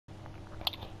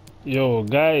Yo,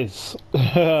 guys,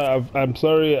 I'm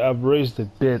sorry I've raised a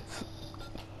bit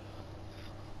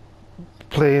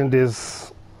playing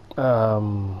this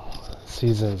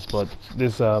seasons, but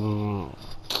this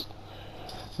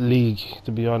league,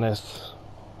 to be honest,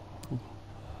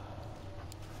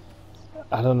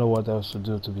 I don't know what else to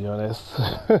do. To be honest,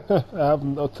 I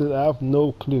have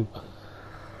no clue.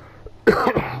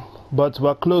 But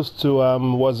we're close to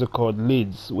what's it called,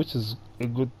 Leeds, which is a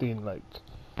good thing. Like,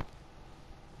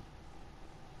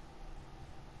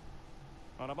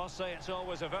 And I must say it's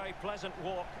always a very pleasant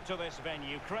walk to this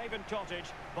venue. Craven Cottage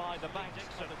by the banks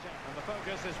of the town. And the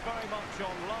focus is very much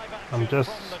on live I'm action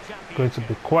just from the going to be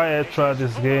championship. quiet This throughout is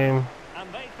this FULHAM, game. and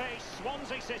they face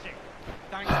Swansea City.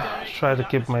 Thanks, Derek. Try to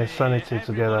Good keep my atmosphere here. sanity Everybody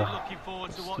together. looking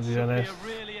forward to To what be should be honest, a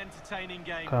really entertaining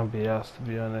game. can't be asked. To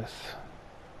be honest.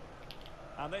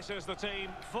 And this is the team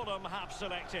Fulham have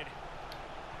selected.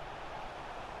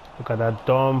 Look at that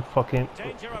dumb fucking.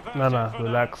 Danger averted Nana, for now.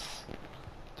 relax.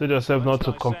 Tell yourself not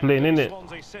to Let's complain, dissect the innit?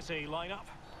 Swansea City lineup.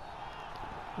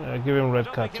 Yeah, give him red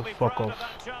Don't card think to he'll be fuck proud off. of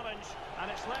that challenge,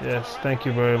 and it's left to Yes, the thank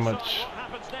you referee very to decide much. what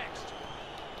happens next.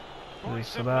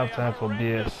 Yes, I Quite don't have simply time a for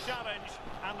horrendous BS. challenge,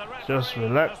 and the Just referee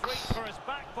relax. has reached for his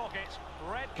back pocket.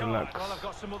 Red card. Relax. Well, I've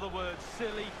got some other words.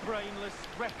 Silly, brainless,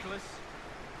 reckless.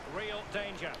 Real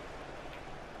danger.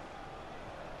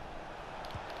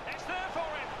 It's there for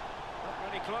him.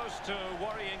 Not really close to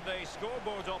worrying the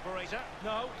scoreboard operator.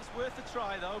 No, it's worth a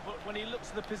try, though. But when he looks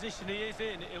at the position he is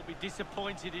in, he'll be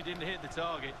disappointed he didn't hit the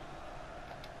target.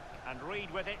 And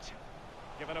Reed with it.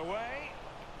 Given away.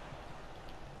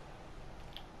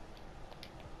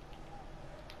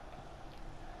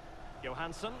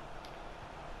 Johansson.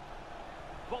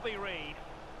 Bobby Reed.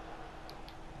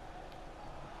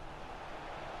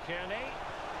 Kearney.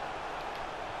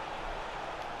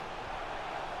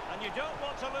 And you don't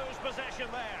want to lose possession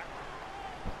there.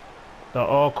 They're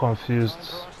all confused. Time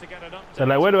for us to get an update. They're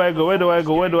like, where do I go? Where do I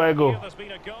go? Where do I go? There's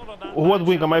been a goal on that What match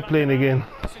wing am I at playing again?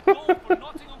 It's a goal for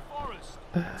Nottingham Forest.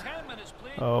 10 minutes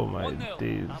played. Oh my 1-0.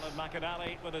 days. Alan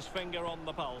McInally with his finger on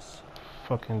the pulse.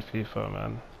 Fucking FIFA,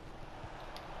 man.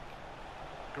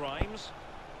 Grimes.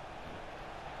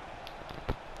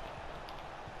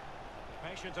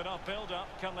 Patient enough build-up.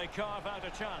 Can they carve out a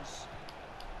chance?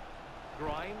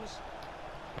 Grimes.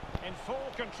 In full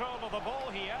control of the ball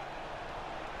here.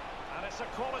 And it's a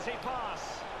quality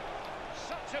pass.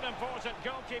 Such an important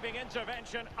goalkeeping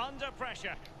intervention under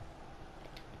pressure.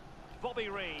 Bobby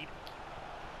Reed.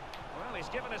 Well, he's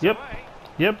given us Yep. away.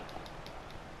 Yep.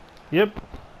 Yep.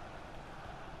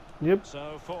 Yep.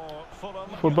 So for Fulham,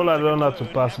 Footballer, I don't know how to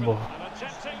pass ball. and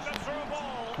attempting the through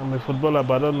ball. I'm a footballer,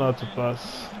 but I don't know how to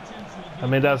pass. I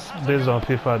mean, that's based on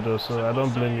FIFA though, so I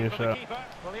don't blame you, For the sir. keeper.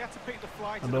 Well, he had to pick the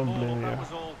flight I of the don't ball. blame That you.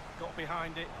 was all. Got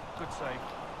behind it. Good save.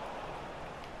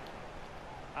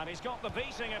 And he's got the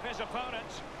beating of his opponent.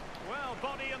 Well,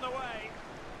 body in the way.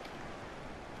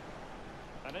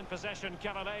 And in possession,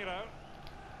 Caballero.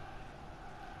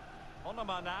 On the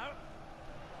man now.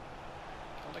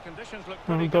 And the conditions look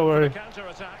pretty Don't good worry. for the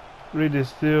counter-attack. Reed is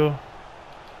still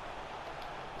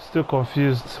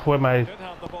confused. Could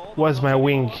have the ball, but Where's my not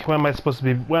wing? anymore. Where am I supposed to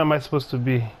be? Where am I supposed to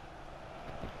be?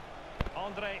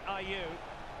 Andre Ayew.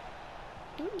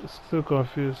 Still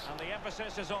confused. And the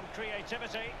emphasis is on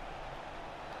creativity.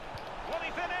 Will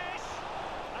he finish?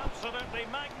 Absolutely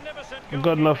magnificent. I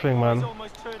got nothing, He's man.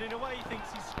 almost turning away. He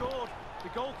thinks he's scored. The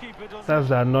goalkeeper doesn't. That's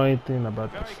the annoying thing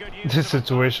about Very this, good use this of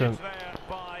situation. advantage there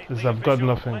by Is the I've got official.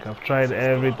 nothing. Let's I've tried see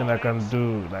everything I score can highlights.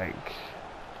 do. Like,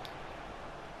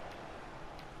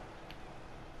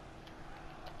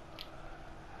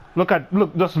 look at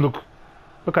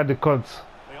the cuts.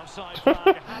 The offside flag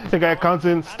had to The guy go,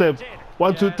 counting and step it did.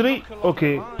 1, 2, Yeah, 3. knock along the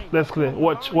Okay, line, let's knock clear. along the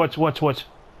Watch, line. watch.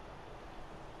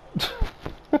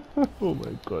 Oh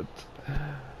my god.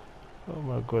 Oh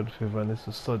my god, FIFA needs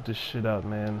to sort this shit out,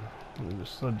 man. Need to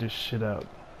sort this shit out.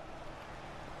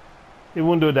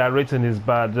 Even though that rating is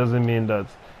bad, doesn't mean that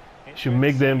It's should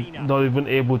make them Savina. not even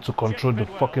able to control the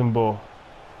fucking ball.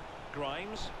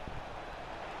 Grimes.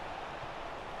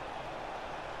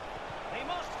 He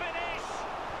must finish.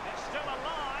 It's still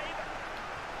alive.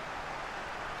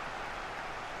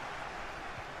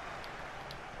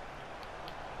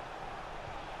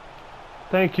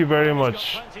 Thank you very He's got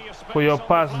much plenty of space for your on the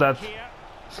pass. flank That here.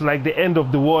 it's like the end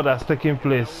of the world has taken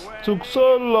place. Took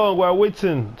so long. We're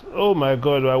waiting. Oh my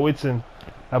god, we're waiting.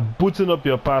 I'm booting up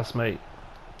your pass, mate.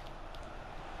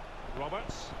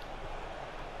 Roberts.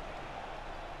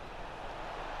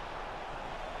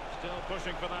 Still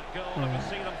pushing for that goal. I can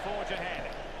see them forge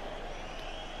ahead.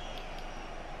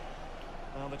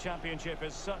 Well, the Championship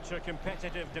is such a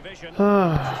competitive division. This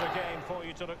is a game for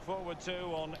you to look forward to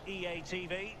on EA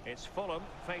TV. It's Fulham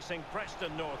facing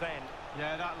Preston North End.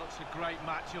 Yeah, that looks a great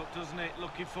matchup, doesn't it?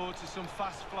 Looking forward to some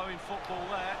fast-flowing football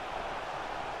there.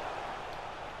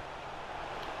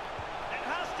 It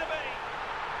has to be,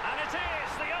 and it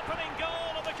is the opening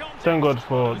goal of the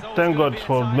contest. Thank God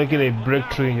for making a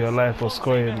breakthrough in your life for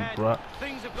scoring, bruh.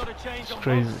 Things have got to change It's on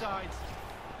crazy. both sides.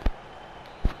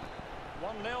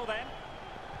 1-0 then.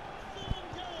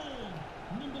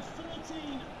 Number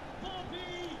 14,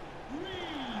 Bobby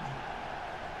Reed.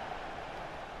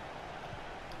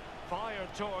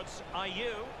 Fired towards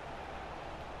Ayew.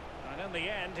 And in the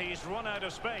end, he's run out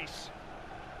of space.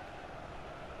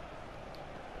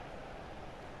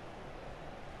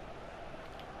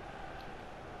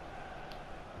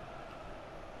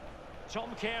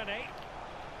 Tom Kearney.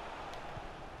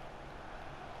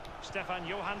 Stefan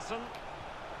Johansson.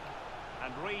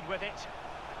 And Reed with it.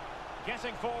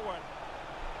 Getting forward.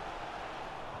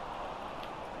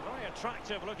 Very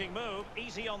attractive looking move.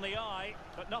 Easy on the eye,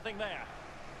 but nothing there.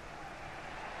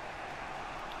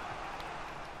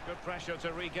 Good pressure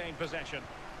to regain possession.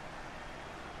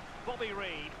 Bobby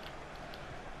Reed.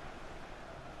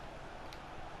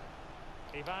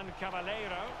 Ivan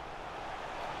Caballero.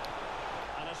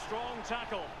 And a strong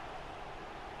tackle.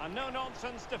 And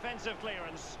no-nonsense defensive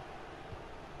clearance.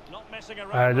 Not messing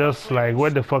around. I just like,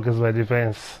 where the fuck is my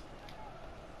defense?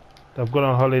 They've gone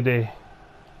on holiday.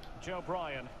 Joe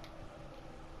Bryan.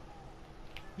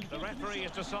 The referee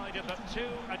has decided that 2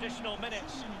 additional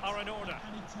minutes are in order.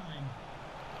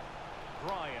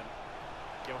 Bryan.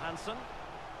 Johansson.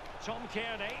 Tom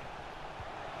Kearney.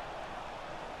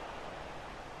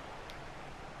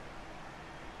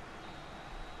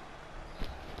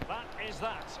 That is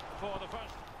that for the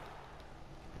first.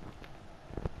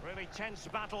 Really tense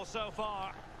battle so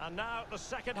far, and now the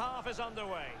second half is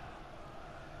underway.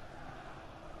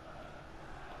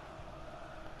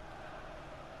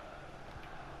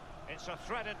 It's a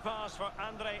threaded pass for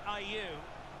Andre Ayew.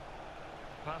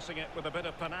 Passing it with a bit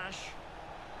of panache.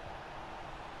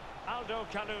 Aldo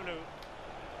Kalulu.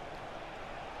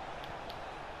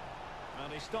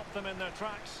 And he stopped them in their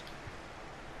tracks.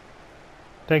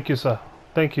 Thank you, sir.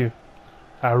 Thank you.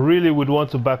 I really would want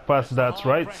to back pass that,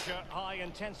 right? Pressure, high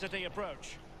intensity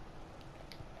approach.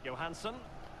 Johansson,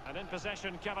 and in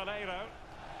possession Caballero.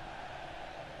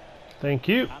 Thank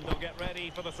you. And they'll get ready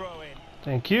for the throw in.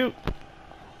 Thank you.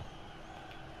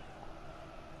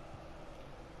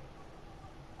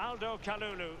 Aldo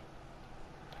Kalulu.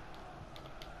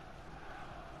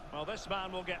 Well, this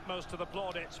man will get most of the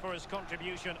plaudits for his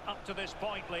contribution up to this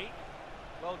point, Lee.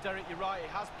 Well, Derek, you're right. It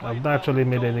has played I've not actually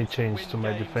made any goals change win to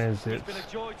my games. defense yet. It's been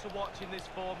a joy to watch in this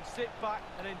form. Sit back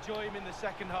and enjoy him in the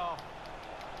second half.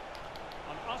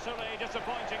 An utterly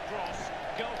disappointing cross.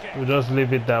 Goal kick. We'll just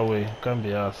leave it that way. Can't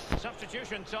be asked.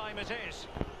 Substitution time it is.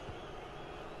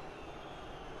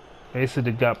 I see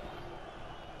the gap.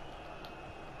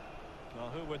 Well,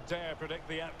 who would dare predict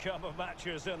the outcome of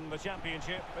matches in the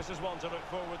Championship? This is one to look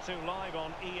forward to live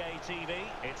on EA TV.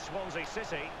 It's Swansea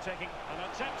City taking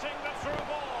and attempting the through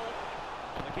ball.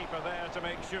 And the keeper there to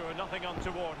make sure nothing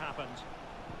untoward happened.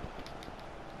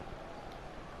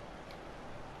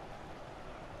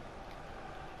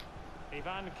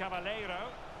 Ivan Caballero.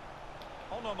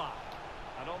 Onoma.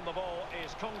 And on the ball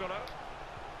is Kongolo.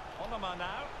 Onoma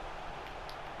now.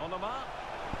 Onoma.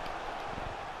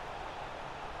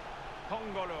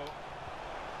 Kongolo.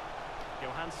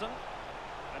 Johansson.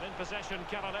 And in possession,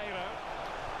 Caballero.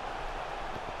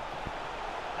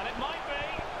 And it might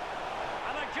be.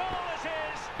 And a goal it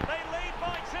is. They lead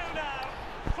by 2 now.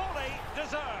 Fully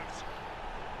deserved.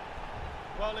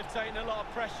 Well, they've taken a lot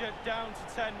of pressure down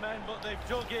to 10 men, but they've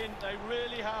dug in. They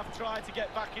really have tried to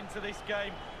get back into this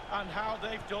game, and how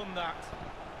they've done that.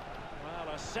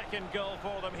 Well, a second goal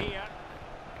for them here.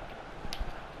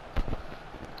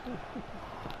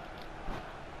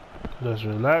 Just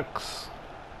relax.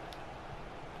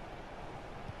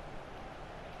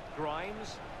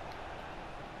 Grimes.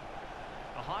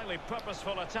 A highly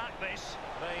purposeful attack this.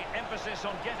 The emphasis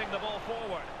on getting the ball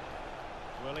forward.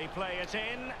 Will he play it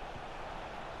in?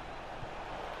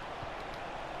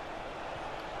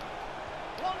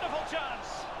 Wonderful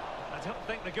chance. I don't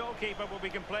think the goalkeeper will be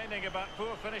complaining about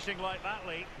poor finishing like that,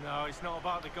 Lee. No, it's not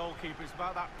about the goalkeeper. It's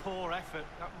about that poor effort.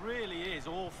 That really is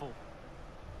awful.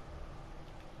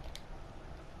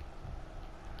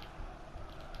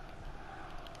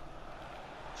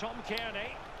 Tom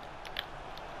Kearney.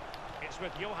 It's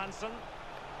with Johansson.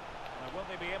 Now, will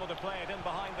they be able to play it in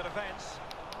behind the defence?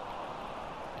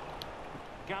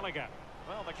 Gallagher.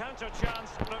 Well, the counter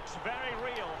chance looks very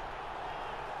real.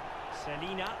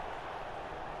 Selina.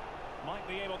 Might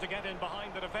be able to get in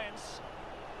behind the defence.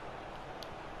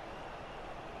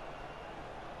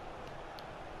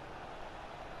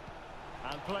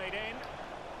 And played in.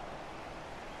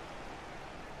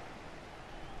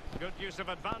 Good use of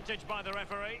advantage by the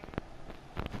referee.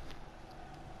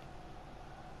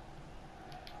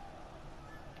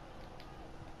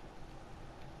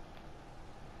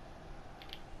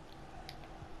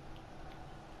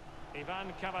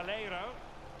 Ivan Caballero.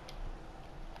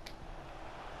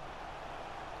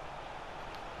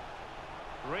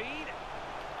 Reed.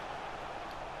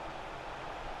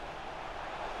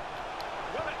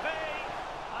 Will it be?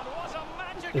 And what a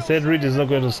magical They said Reed is not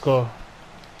going to score.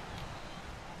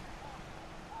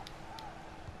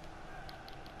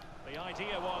 The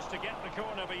idea was to get the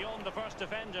corner beyond the first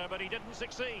defender, but he didn't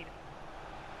succeed.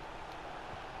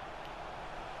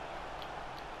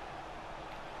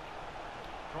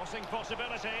 Crossing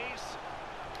possibilities.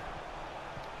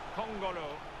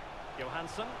 Kongolo.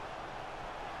 Johansson.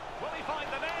 Will he find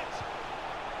the net?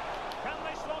 Can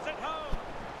they slot it home?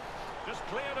 Just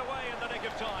cleared away in the nick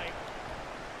of time.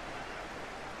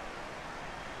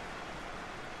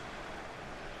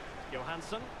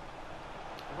 Johansson.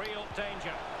 Real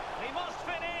danger. He must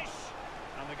finish!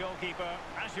 And the goalkeeper,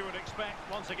 as you would expect,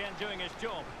 once again doing his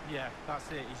job. Yeah,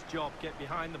 that's it, his job. Get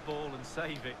behind the ball and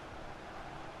save it.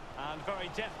 And very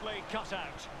deftly cut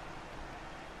out.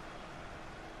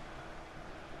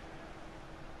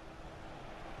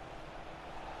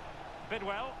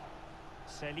 Bidwell.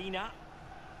 Selina.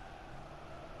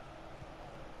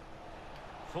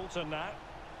 Fulton now.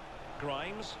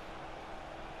 Grimes.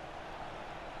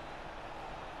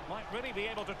 Might really be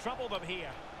able to trouble them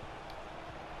here.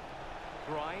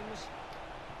 Grimes.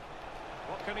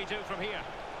 What can he do from here?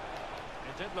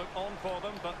 It did look on for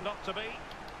them, but not to be.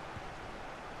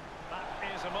 That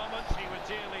is a moment he would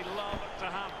dearly love to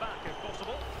have back, if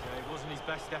possible. Yeah, it wasn't his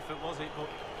best effort, was it? But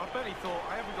I bet he thought,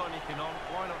 I haven't got anything on,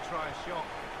 why not try a shot?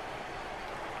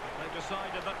 They've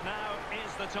decided that now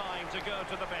is the time to go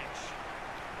to the bench.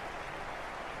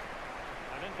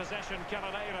 And in possession,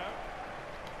 Caballero.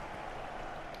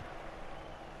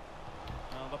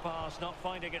 Well, the pass not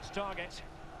finding its target.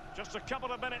 Just a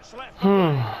couple of minutes left.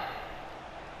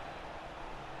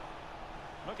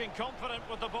 Looking confident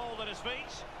with the ball at his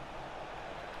feet.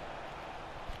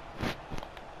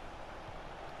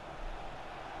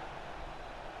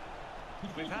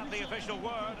 We've had the official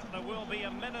word. There will be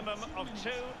a minimum of 2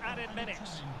 added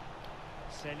minutes.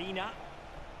 Selina.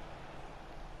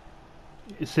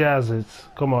 He has it.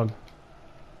 Come on.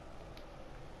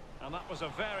 And that was a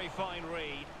very fine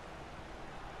read.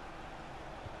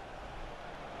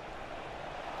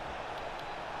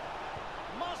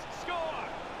 Must score!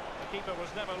 The keeper was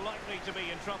never likely to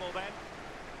be in trouble then.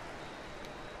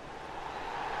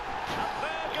 And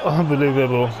there goes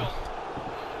Unbelievable. the whistle.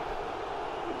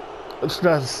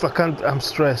 I'm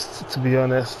stressed, to be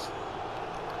honest.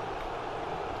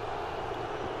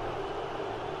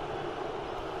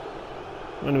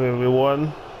 Anyway, we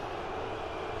won.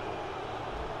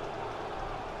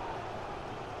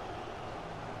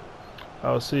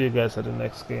 I'll see you guys at the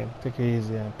next game. Take it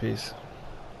easy and peace.